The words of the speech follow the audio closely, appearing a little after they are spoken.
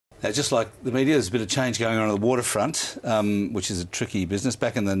Now, just like the media, there's a bit of change going on the waterfront, which is a tricky business.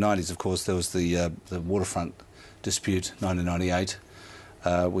 Back in the 90s, of course, there was the waterfront dispute, 1998,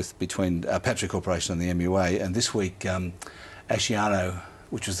 between Patrick Corporation and the MUA. And this week, Asciano,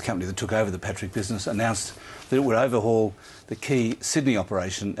 which was the company that took over the Patrick business, announced that it would overhaul the key Sydney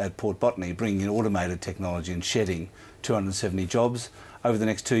operation at Port Botany, bringing in automated technology and shedding 270 jobs over the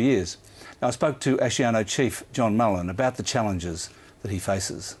next 2 years. Now, I spoke to Asciano Chief John Mullen about the challenges that he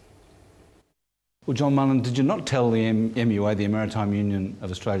faces. Well, John Mullen, did you not tell the MUA, the Maritime Union of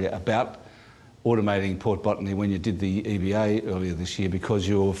Australia, about automating Port Botany when you did the EBA earlier this year because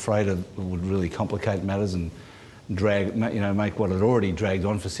you were afraid it would really complicate matters and drag, make what had already dragged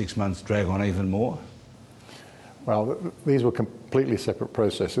on for 6 months drag on even more? Well, these were completely separate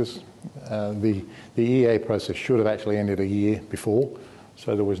processes. The EA process should have actually ended a year before,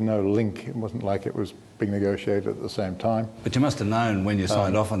 so there was no link. It wasn't like it was being negotiated at the same time. But you must have known when you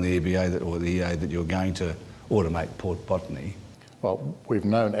signed off on the EBA or the EA that you were going to automate Port Botany. Well, we've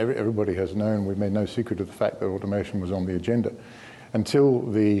known, everybody has known, we've made no secret of the fact that automation was on the agenda. Until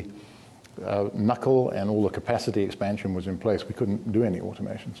the knuckle and all the capacity expansion was in place, we couldn't do any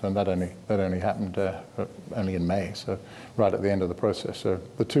automation. So that only happened only in May, so right at the end of the process. So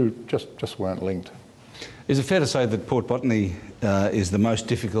the two just weren't linked. Is it fair to say that Port Botany is the most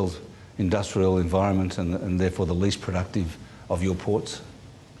difficult industrial environment and therefore the least productive of your ports?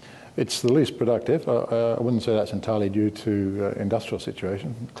 It's the least productive. I wouldn't say that's entirely due to industrial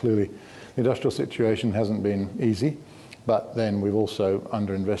situation. Clearly, the industrial situation hasn't been easy, but then we've also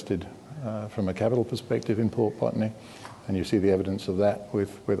underinvested from a capital perspective in Port Botany, and you see the evidence of that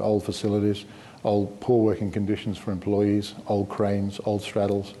with old facilities, old poor working conditions for employees, old cranes, old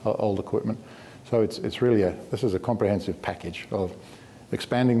straddles, old equipment. So it's really this is a comprehensive package of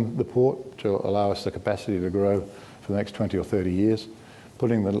expanding the port to allow us the capacity to grow for the next 20 or 30 years,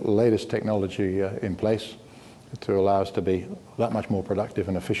 putting the latest technology in place to allow us to be that much more productive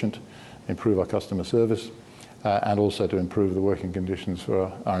and efficient, improve our customer service, and also to improve the working conditions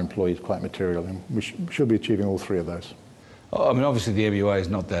for our employees quite materially. And we should be achieving all three of those. I mean, obviously the MUA is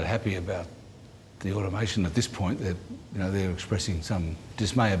not that happy about the automation at this point. They're expressing some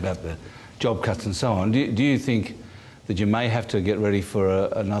dismay about the job cuts and so on. Do you think that you may have to get ready for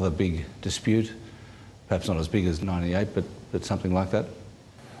another big dispute, perhaps not as big as 98, but something like that?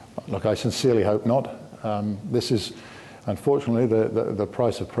 Look, I sincerely hope not. This is, unfortunately, the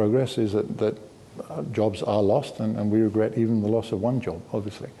price of progress is that jobs are lost, and we regret even the loss of one job,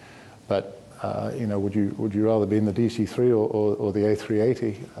 obviously. But would you rather be in the DC-3 or the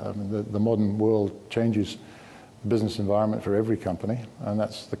A380? The modern world changes the business environment for every company, and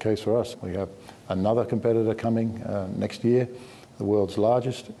that's the case for us. We have another competitor coming next year, the world's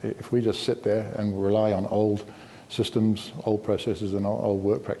largest. If we just sit there and rely on old systems, old processes and old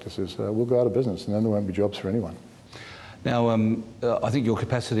work practices, we'll go out of business, and then there won't be jobs for anyone. Now, I think your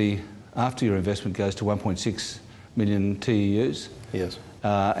capacity after your investment goes to 1.6 million TEUs. Yes.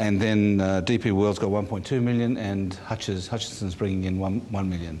 And then DP World's got 1.2 million, and Hutchison's bringing in 1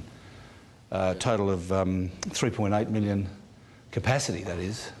 million. Total of 3.8 million capacity, that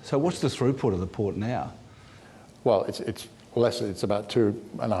is. So what's the throughput of the port now? Well, it's less. It's about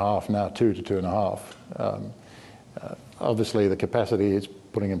 2.5 now, 2 to 2.5. Obviously, the capacity it's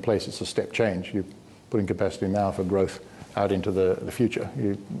putting in place, it's a step change. You're putting capacity now for growth out into the future.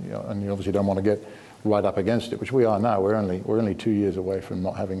 And you obviously don't want to get right up against it, which we are now. We're only 2 years away from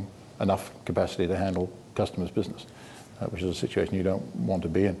not having enough capacity to handle customers' business, which is a situation you don't want to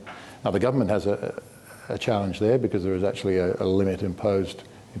be in. Now, the government has a challenge there because there is actually a limit imposed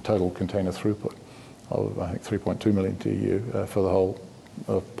in total container throughput of, I think, 3.2 million TEU for the whole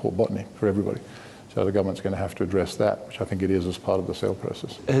of Port Botany, for everybody. So the government's going to have to address that, which I think it is as part of the sale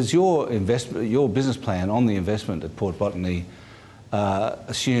process. Has your business plan on the investment at Port Botany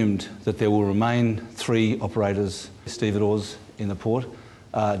assumed that there will remain 3 operators, stevedores, in the port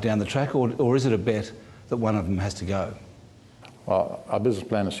down the track, or is it a bet that one of them has to go? Well, our business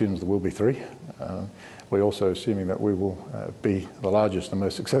plan assumes there will be 3. We're also assuming that we will be the largest and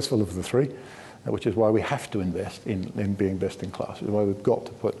most successful of the 3, which is why we have to invest in being best in class. It's why we've got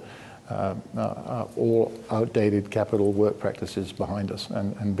to put all outdated capital work practices behind us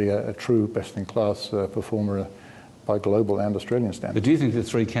and be a true best-in-class performer by global and Australian standards. But do you think that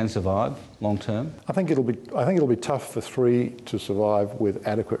 3 can survive long term? I think it'll be tough for 3 to survive with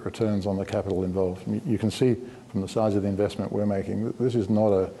adequate returns on the capital involved. You can see from the size of the investment we're making, this is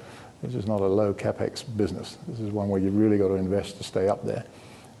not a low capex business. This is one where you've really got to invest to stay up there.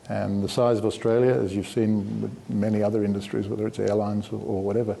 And the size of Australia, as you've seen with many other industries, whether it's airlines or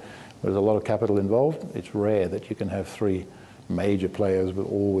whatever, there's a lot of capital involved. It's rare that you can have 3 major players,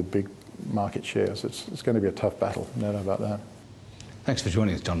 all with big market shares. It's going to be a tough battle, no doubt about that. Thanks for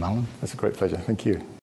joining us, John Mullen. That's a great pleasure. Thank you.